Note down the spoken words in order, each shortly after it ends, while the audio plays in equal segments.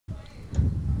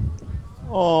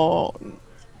Oh.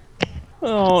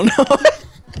 Oh no.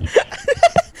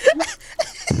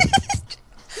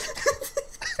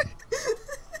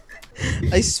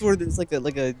 I swear there's like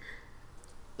a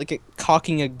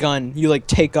cocking a gun. You like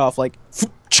take off like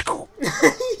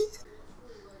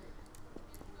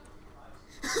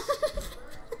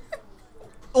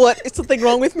What? Is something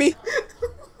wrong with me?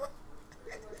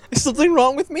 Is something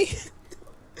wrong with me?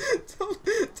 Don't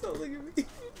look at me.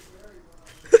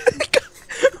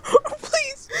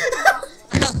 Please.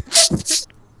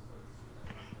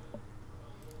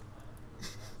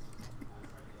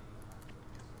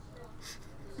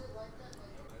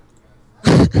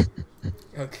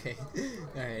 Okay.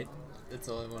 Alright. That's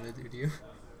all I want to do to you.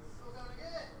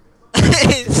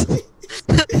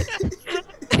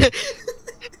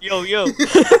 Yo, yo.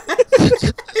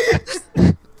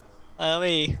 Let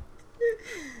me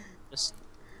just.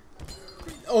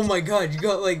 Oh my god, you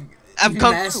got like I've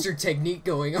come master technique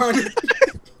going on. You're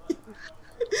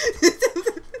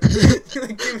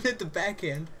like giving it the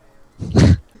backhand.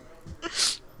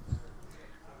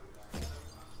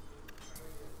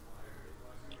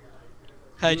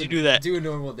 How'd you do that? Do a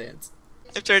normal dance.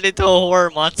 I've turned into a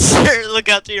horror monster. Look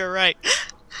out to your right.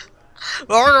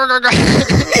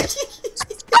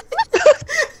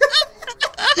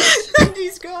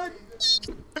 He's gone.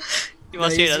 You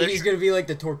want to see another? He's gonna be like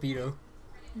the torpedo.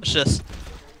 What's this?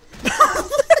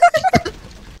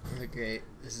 Okay,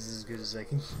 this is as good as I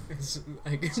can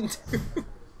do.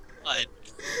 What?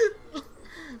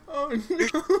 Oh no.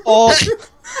 Oh.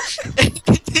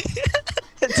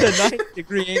 It's a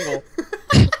 90-degree angle.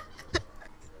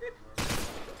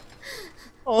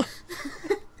 Oh.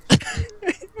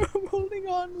 I'm holding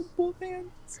on with both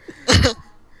hands.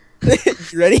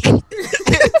 You ready?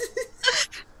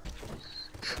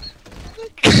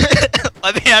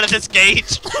 Let me out of this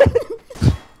cage.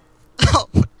 Oh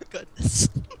my goodness.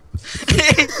 What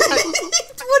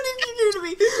did you do to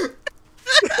me?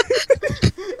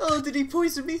 Oh, did he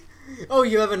poison me? Oh,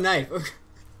 you have a knife.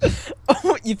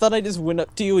 Oh, you thought I just went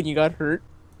up to you and you got hurt?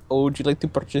 Oh, would you like to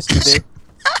purchase today?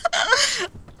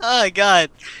 Oh my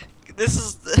god.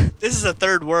 This is a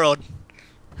third world.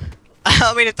 I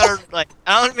don't mean a third I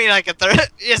don't mean like a third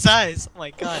size. Oh my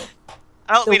god.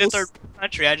 I don't mean a third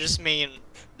country, I just mean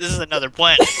this is another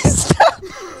planet.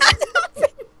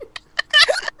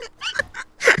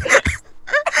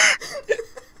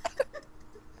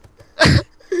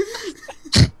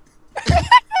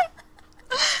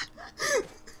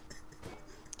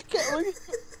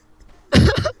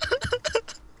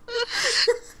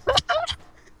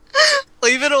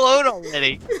 Leave it alone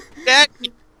already. Dad.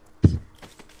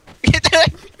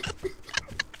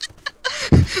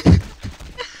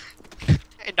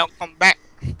 Hey, don't come back.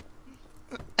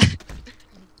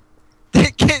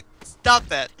 Stop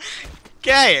that.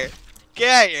 Get out here. Get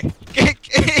out here.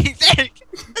 Get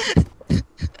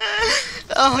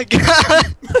oh my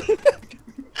god.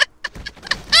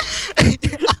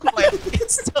 Oh my,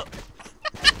 it's so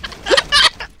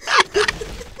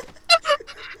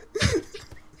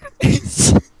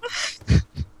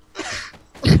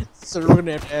So we're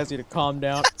gonna have to ask you to calm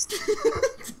down.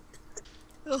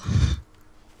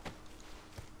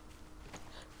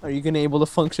 Are you gonna able to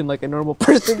function like a normal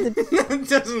person? It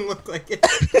doesn't look like it.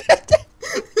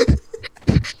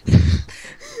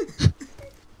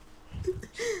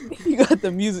 You got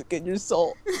the music in your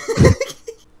soul.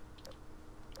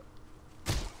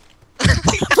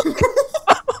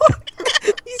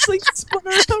 He's like spun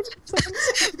around.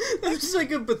 That's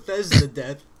like a Bethesda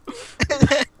death.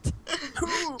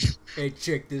 Hey,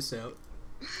 check this out.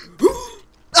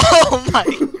 oh my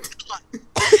god.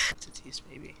 Titties,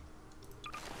 baby.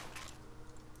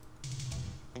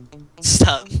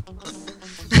 Stop.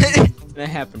 It's gonna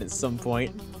happen at some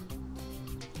point.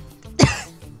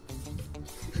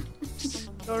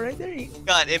 Go right there.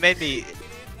 God, it made me.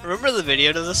 Remember the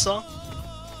video to this song?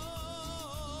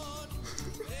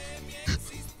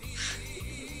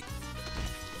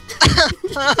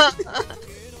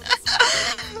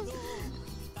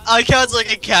 I count it's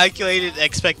like a calculated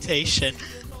expectation.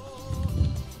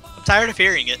 I'm tired of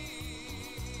hearing it.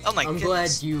 Oh my god. I'm glad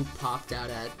you popped out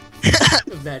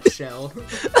of that shell.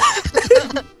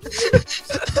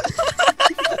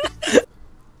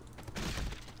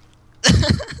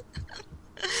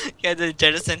 You had to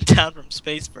jettison down from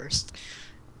space first.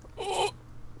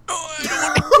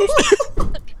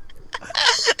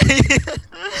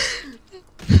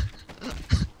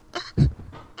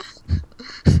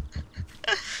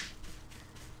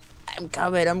 I'm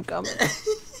coming. I'm coming.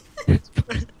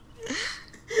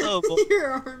 Oh boy.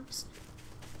 Your arms.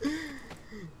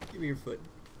 Give me your foot.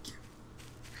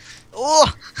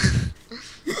 Oh!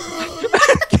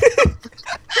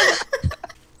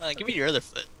 Give me your other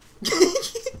foot.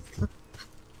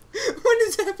 What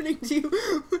is happening to you?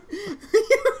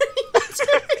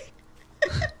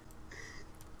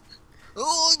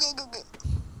 Oh, go, go, go.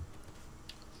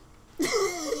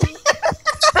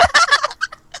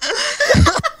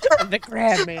 The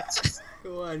crab man.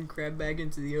 Go on, crab back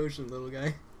into the ocean, little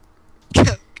guy. They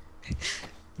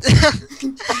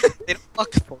don't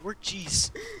fuck forward,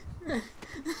 jeez.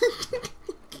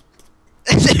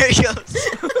 There he goes.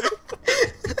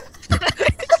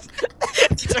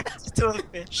 He turns into a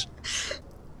fish.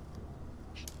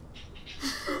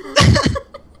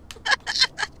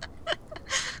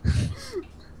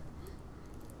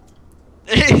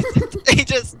 He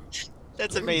just.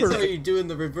 That's What are amazing. you doing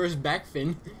the reverse back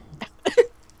fin?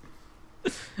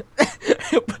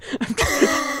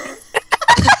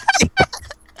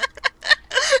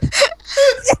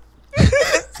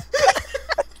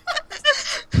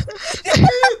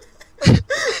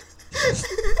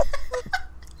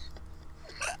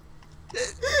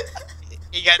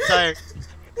 He got tired.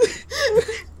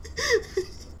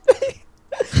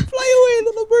 Fly away,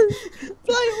 little bird.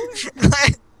 Fly away.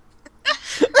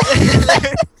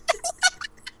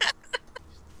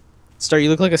 Star, you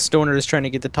look like a stoner is trying to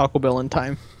get to Taco Bell in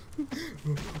time.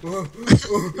 They're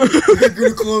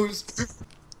gonna close.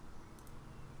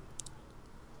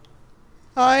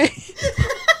 Hi.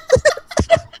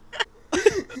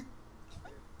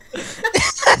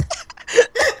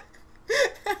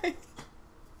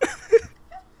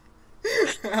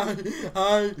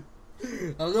 Hi.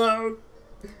 Hello.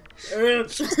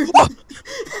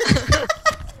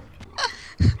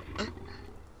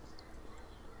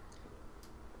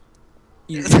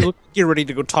 You look like you're ready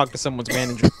to go talk to someone's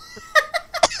manager.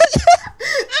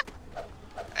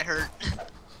 I heard.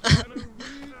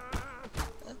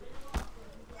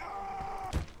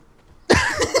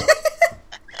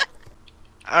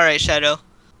 Alright, Shadow.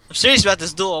 I'm serious about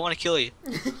this duel. I want to kill you.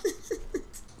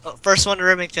 Oh, first one to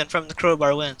Remington from the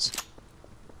crowbar wins.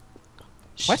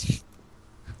 What?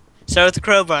 Start with the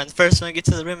crowbar, and the first one to get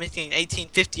to the Remington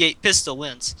 1858 pistol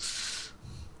wins.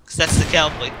 Cause that's the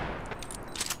cowboy.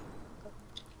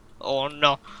 Oh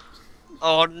no.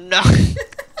 Oh no.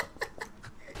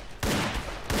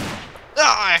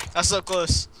 Ah, that's so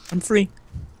close. I'm free.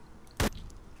 You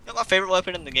know what my favorite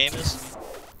weapon in the game is?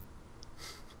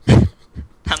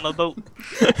 I'm a boat.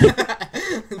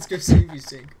 Let's go see if you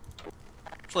sink.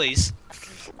 Please.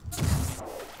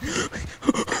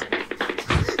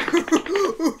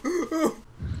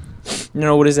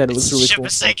 No, what is that? It looks really Ship cool.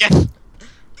 is sinking.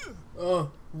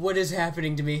 Oh, what is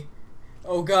happening to me?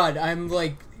 Oh god,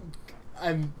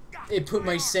 it put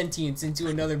my sentience into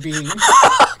another being. You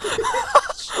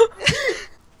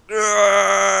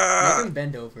can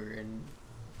bend over and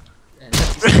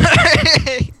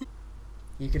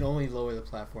you can only lower the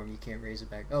platform, you can't raise it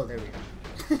back. Oh, there we go.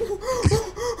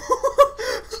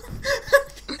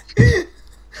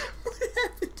 What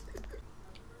happened?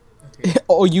 Okay.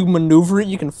 Oh, you maneuver it?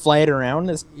 You can fly it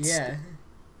around? Yeah.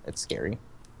 That's scary.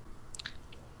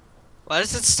 Why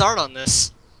does it start on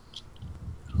this?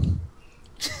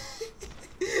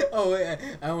 Oh, wait,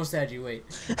 I almost had you, wait.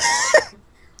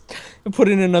 Put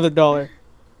in another $1.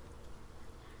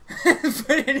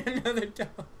 Put in another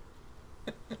dollar.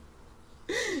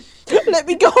 Let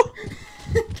me go!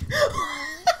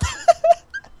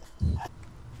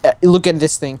 Look at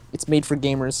this thing. It's made for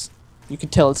gamers. You can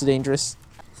tell it's dangerous.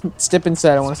 Step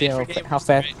inside. I want to see how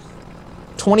fast.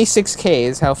 26K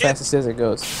is how fast it says it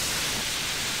goes.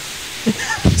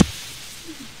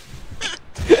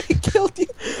 It killed you.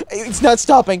 It's not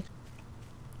stopping.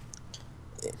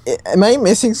 Am I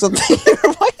missing something?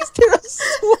 Why is there a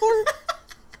sword?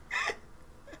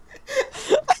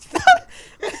 I thought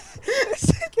it's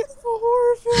like a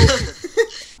horror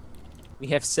film. We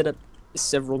have set up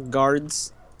several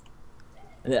guards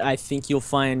that I think you'll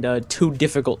find too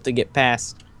difficult to get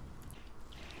past.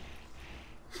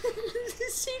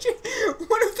 CJ,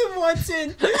 one of them wants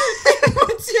in. He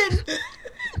wants in.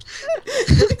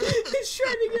 He's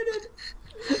trying to get in.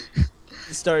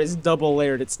 The star is double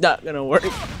layered. It's not gonna work.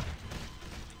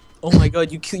 Oh my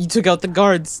god, you took out the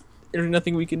guards. There's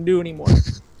nothing we can do anymore.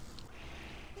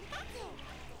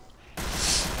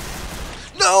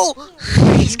 No!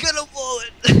 He's gonna blow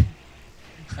it!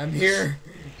 I'm here.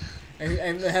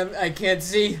 I can't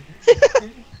see. Oh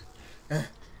my god.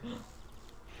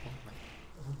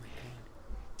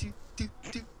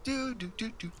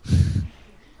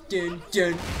 Dun,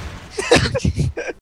 dun.